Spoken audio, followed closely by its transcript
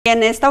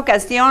En esta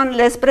ocasión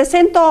les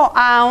presento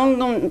a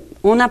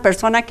una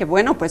persona que,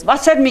 bueno, pues va a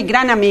ser mi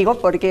gran amigo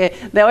porque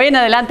de hoy en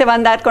adelante va a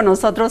andar con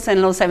nosotros en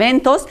los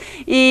eventos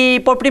y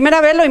por primera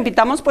vez lo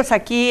invitamos pues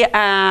aquí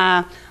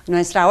a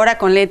Nuestra Hora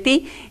con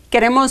Lety.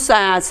 Queremos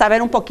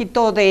saber un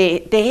poquito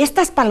de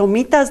estas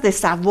palomitas de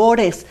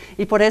sabores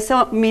y por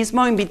eso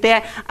mismo invité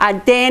a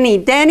Danny.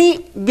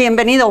 Danny,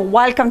 bienvenido.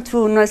 Welcome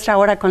to Nuestra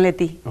Hora con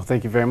Lety. Well,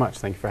 thank you very much.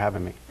 Thank you for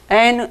having me.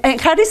 And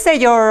how do you say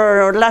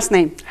your last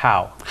name?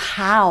 Howe.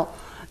 Howe.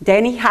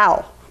 Danny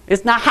Howe.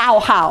 It's not How.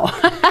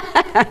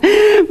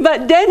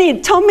 But Danny,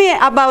 tell me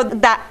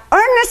about the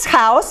Ernest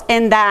House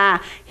and the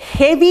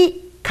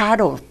Heavy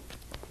Cattle.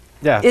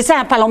 Yeah.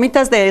 Esas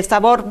palomitas de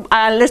sabor.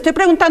 Le estoy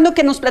preguntando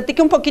que nos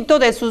platique un poquito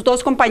de sus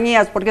dos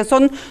compañías, porque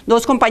son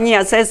dos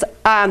compañías. Es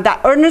the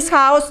Ernest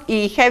House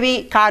y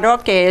Heavy Cattle,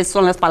 que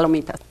son las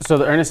palomitas. So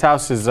the Ernest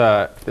House is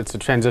it's a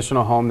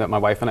transitional home that my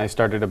wife and I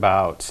started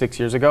about 6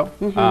 years ago,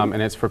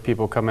 and it's for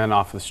people coming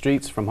off the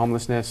streets from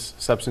homelessness,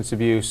 substance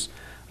abuse,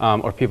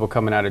 or people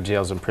coming out of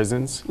jails and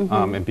prisons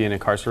and being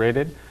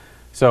incarcerated.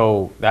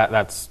 So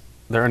that's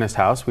the Ernest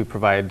House. We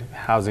provide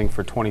housing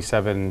for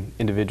 27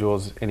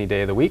 individuals any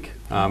day of the week,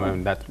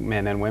 and that's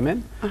men and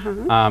women.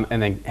 And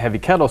then Heavy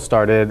Kettle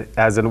started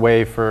as a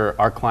way for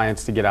our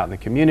clients to get out in the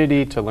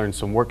community, to learn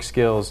some work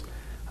skills,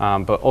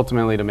 but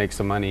ultimately to make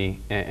some money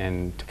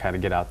and to kind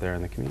of get out there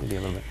in the community a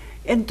little bit.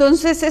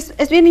 Entonces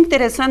es bien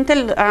interesante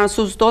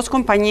sus dos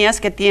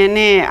compañías que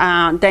tiene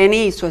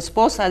Danny y su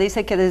esposa.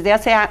 Dice que desde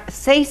hace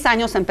 6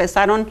 años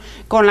empezaron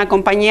con la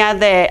compañía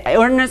de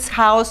Ernest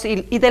House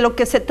y de lo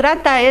que se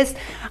trata es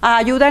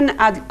ayudan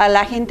a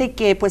la gente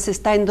que pues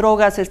está en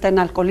drogas, está en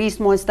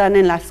alcoholismo, están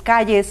en las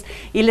calles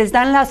y les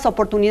dan las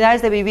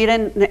oportunidades de vivir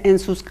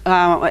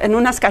en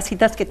unas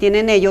casitas que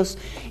tienen ellos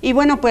y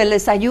bueno pues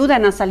les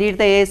ayudan a salir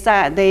de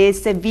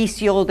ese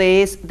vicio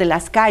de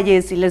las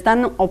calles y les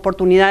dan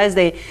oportunidades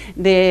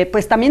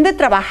pues también de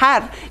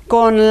trabajar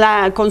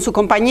con su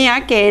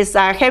compañía que es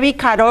Heavy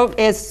Cattle,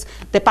 es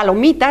de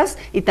palomitas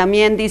y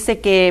también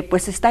dice que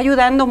pues está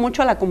ayudando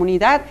mucho a la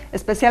comunidad,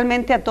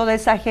 especialmente a toda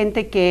esa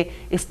gente que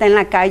está en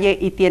la calle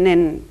y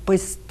tienen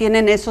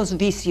esos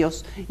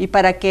vicios y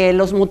para que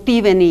los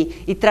motiven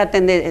y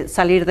traten de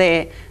salir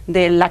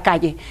de la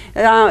calle.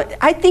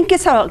 I think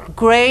it's a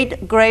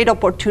great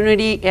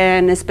opportunity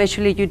and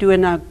especially you're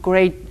doing a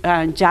great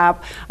job.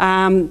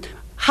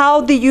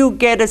 How did you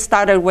get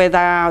started with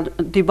a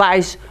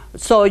device?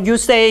 So you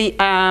say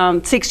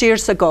 6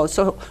 years ago.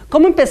 So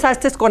 ¿cómo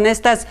empezaste con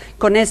estas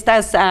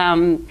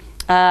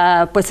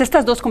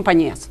dos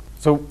compañías?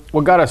 So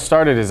what got us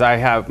started is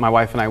my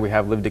wife and I, we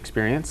have lived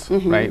experience,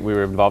 right? We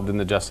were involved in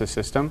the justice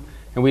system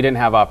and we didn't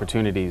have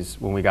opportunities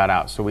when we got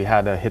out. So we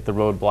had to hit the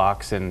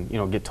roadblocks and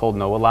get told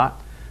no a lot.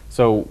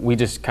 So we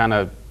just kind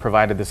of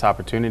provided this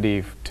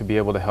opportunity to be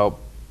able to help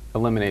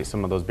eliminate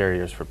some of those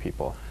barriers for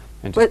people.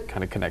 And just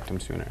kind of connect them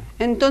sooner.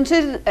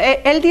 Entonces,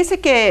 él dice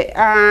que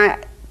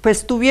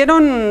pues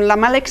tuvieron la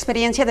mala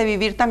experiencia de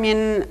vivir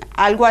también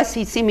algo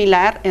así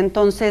similar,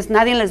 entonces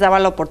nadie les daba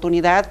la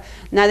oportunidad,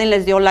 nadie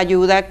les dio la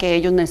ayuda que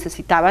ellos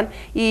necesitaban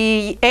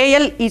y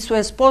él y su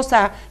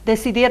esposa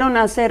decidieron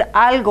hacer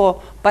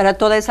algo para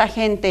toda esa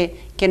gente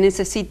que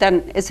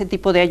necesitan ese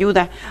tipo de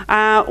ayuda.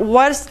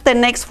 What's the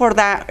next for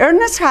the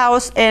Ernest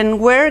House and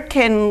where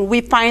can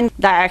we find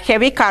the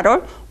Heavy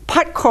Cattle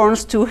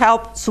popcorns to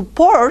help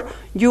support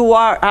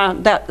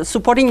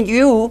supporting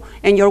you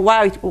and your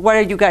wife? What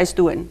are you guys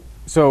doing?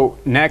 So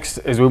next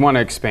is we want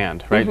to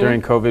expand, right?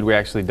 During COVID, we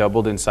actually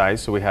doubled in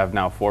size, so we have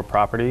now 4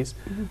 properties,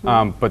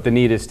 but the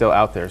need is still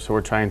out there. So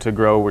we're trying to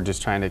grow, we're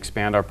just trying to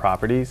expand our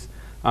properties.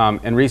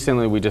 And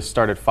recently we just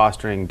started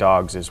fostering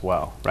dogs as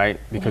well, right?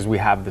 Because we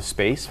have the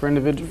space for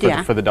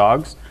for the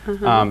dogs.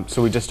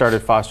 So we just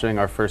started fostering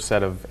our first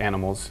set of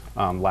animals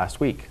last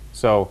week.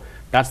 So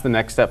that's the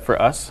next step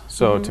for us.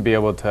 So to be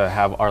able to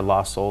have our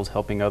lost souls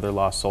helping other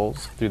lost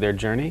souls through their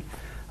journey.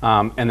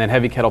 And then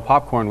Heavy Kettle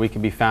Popcorn, we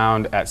can be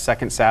found at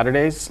Second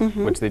Saturdays,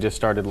 which they just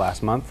started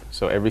last month.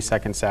 So every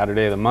second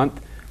Saturday of the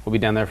month, we'll be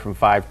down there from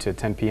 5 to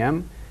 10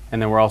 p.m.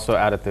 And then we're also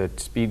out at the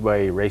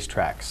Speedway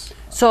racetracks.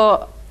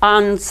 So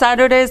on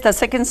Saturdays, the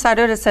second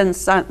Saturdays in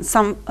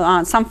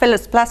San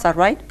Feliz Plaza,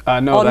 right?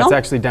 No, that's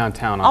actually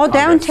downtown. On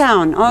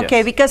downtown. Okay,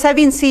 yes. Because I've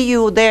been seeing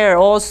you there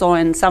also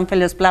in San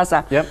Feliz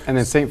Plaza. Yep, and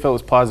then St.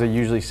 Philip's Plaza,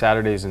 usually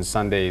Saturdays and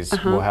Sundays,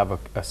 we'll have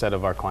a set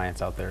of our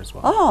clients out there as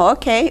well. Oh,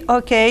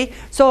 okay.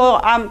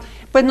 So,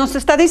 pues nos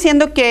está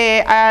diciendo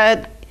que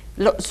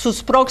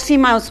sus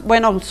próximas,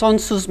 son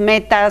sus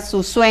metas,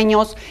 sus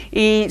sueños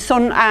y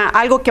son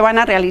algo que van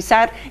a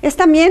realizar. Es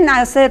también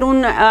hacer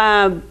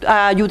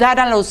ayudar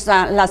a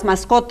las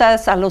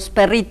mascotas, a los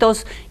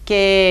perritos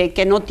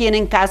que no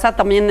tienen casa.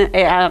 También,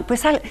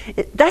 pues,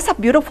 that's a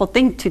beautiful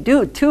thing to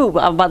do too.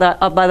 About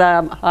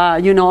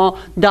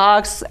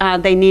dogs,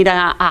 they need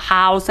a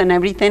house and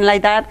everything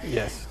like that.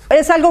 Yes.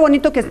 es algo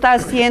bonito que está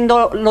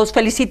haciendo. Los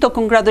felicito.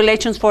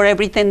 Congratulations for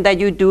everything that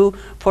you do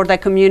for the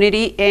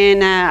community.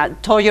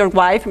 And tell your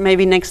wife,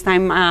 maybe next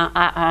time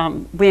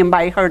we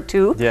invite her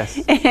too. Yes.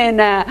 And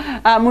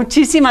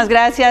muchísimas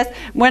gracias.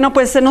 Bueno,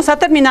 pues se nos ha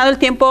terminado el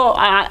tiempo.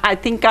 I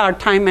think our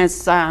time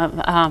is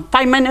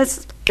 5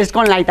 minutes. It's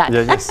going like that.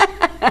 Yes.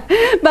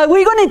 But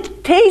we're going to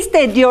taste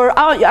it,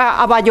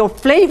 about your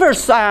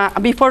flavors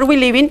before we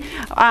leaving.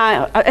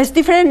 It's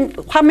different.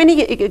 How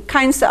many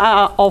kinds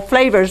of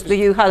flavors do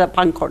you have at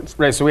Pangcorns?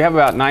 Right, so we have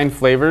about 9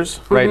 flavors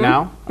right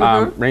now,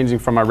 ranging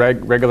from our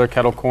regular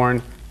kettle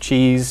corn,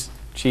 cheese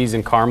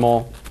and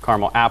caramel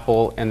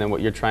apple, and then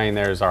what you're trying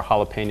there is our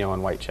jalapeno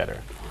and white cheddar.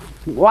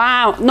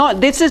 Wow, no,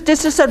 this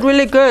is a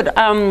really good.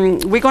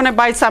 We're going to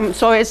buy some.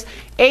 So it's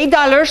 $8,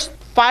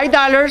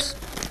 $5.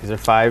 These are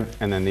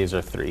 5, and then these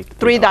are $3.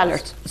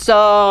 $3.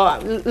 So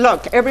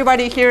look,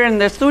 everybody here in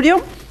the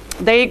studio,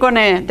 they're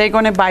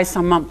gonna buy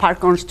some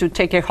popcorns to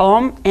take it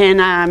home,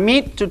 and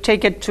meat to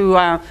take it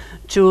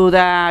to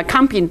the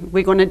camping.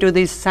 We're gonna do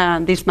this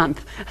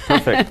month.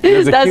 Perfect.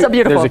 That's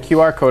beautiful. There's a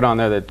QR code on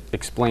there that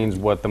explains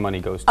what the money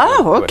goes to.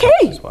 Oh,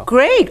 okay. Well.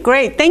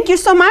 Great. Thank you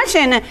so much.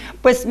 And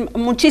pues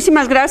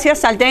muchísimas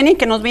gracias al Denny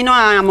que nos vino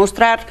a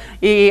mostrar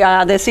y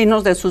a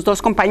decirnos de sus dos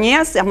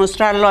compañías, a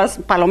mostrar las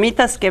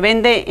palomitas que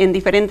vende en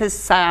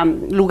diferentes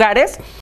lugares.